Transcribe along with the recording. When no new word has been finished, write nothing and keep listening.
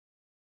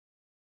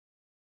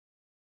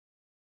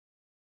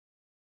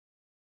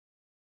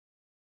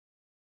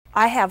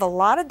I have a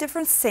lot of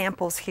different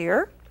samples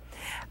here.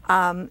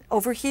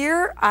 Over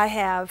here I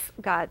have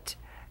got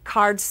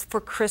cards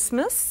for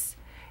Christmas,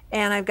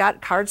 and I've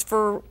got cards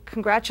for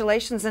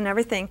congratulations and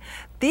everything.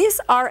 These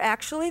are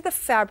actually, the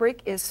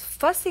fabric is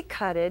fussy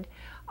cutted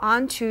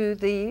onto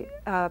the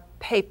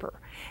paper,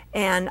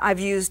 and I've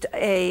used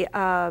a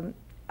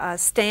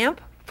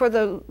stamp for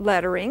the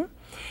lettering.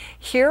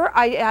 Here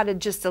I added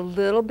just a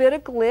little bit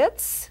of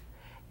glitz,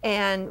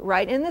 and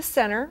right in the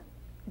center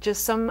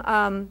just some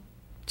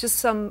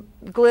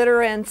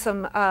glitter and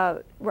some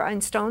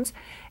rhinestones.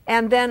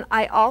 And then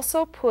I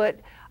also put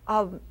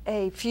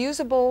a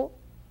fusible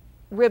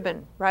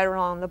ribbon right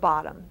along the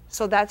bottom.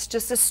 So that's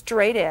just a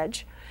straight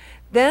edge.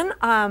 Then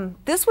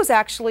this was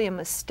actually a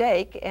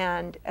mistake,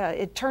 and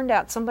it turned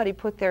out somebody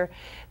put their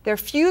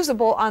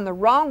fusible on the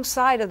wrong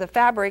side of the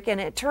fabric, and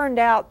it turned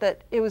out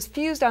that it was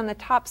fused on the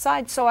top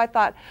side. So I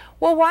thought,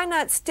 well, why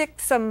not stick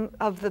some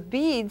of the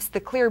beads,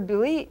 the clear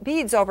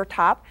beads over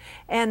top,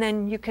 and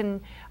then you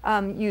can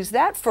use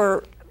that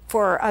for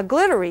a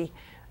glittery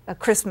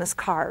Christmas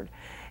card.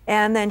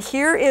 And then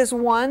here is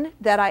one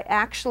that I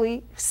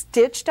actually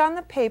stitched on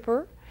the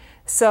paper.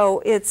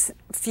 So it's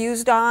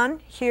fused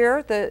on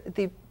here,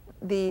 the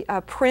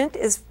print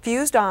is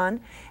fused on,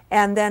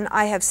 and then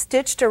I have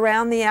stitched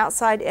around the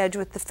outside edge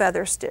with the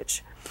feather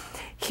stitch.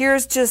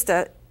 Here's just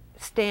a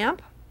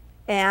stamp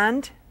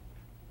and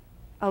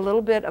a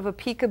little bit of a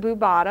peekaboo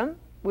bottom,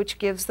 which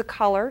gives the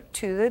color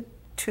to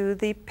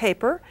the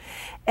paper.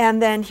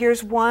 And then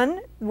here's one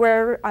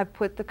where I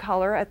put the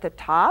color at the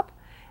top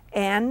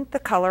and the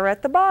color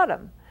at the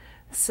bottom.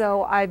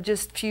 So I've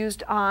just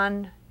fused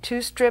on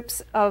 2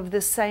 strips of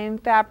the same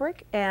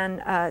fabric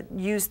and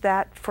used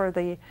that for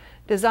the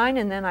design,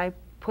 and then I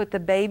put the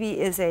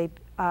baby is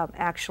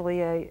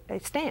actually a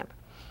stamp.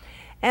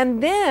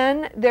 And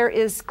then there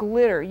is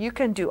glitter. You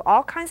can do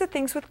all kinds of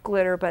things with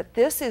glitter, but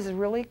this is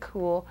really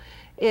cool.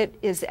 It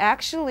is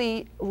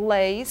actually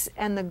lace,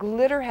 and the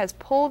glitter has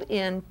pulled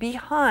in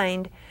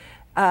behind,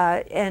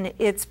 and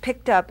it's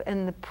picked up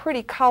in the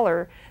pretty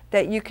color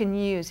that you can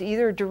use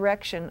either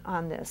direction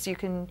on this. You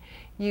can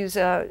use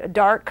a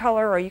dark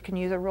color, or you can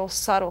use a real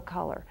subtle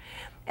color.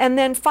 And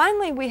then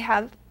finally we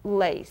have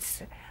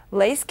lace.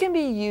 Lace can be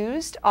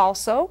used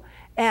also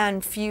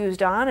and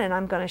fused on, and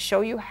I'm going to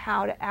show you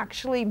how to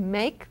actually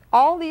make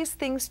all these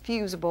things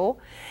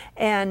fusible.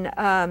 And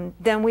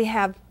then we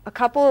have a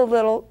couple of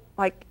little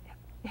like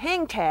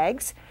hang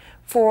tags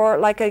for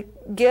like a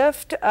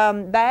gift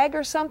bag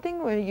or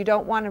something where you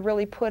don't want to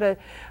really put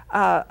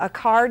a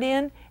card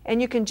in,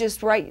 and you can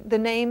just write the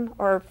name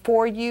or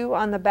for you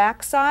on the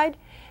back side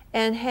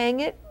and hang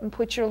it and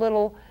put your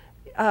little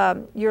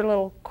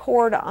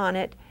cord on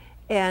it,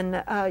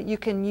 and you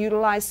can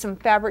utilize some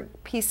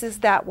fabric pieces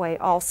that way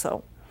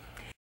also.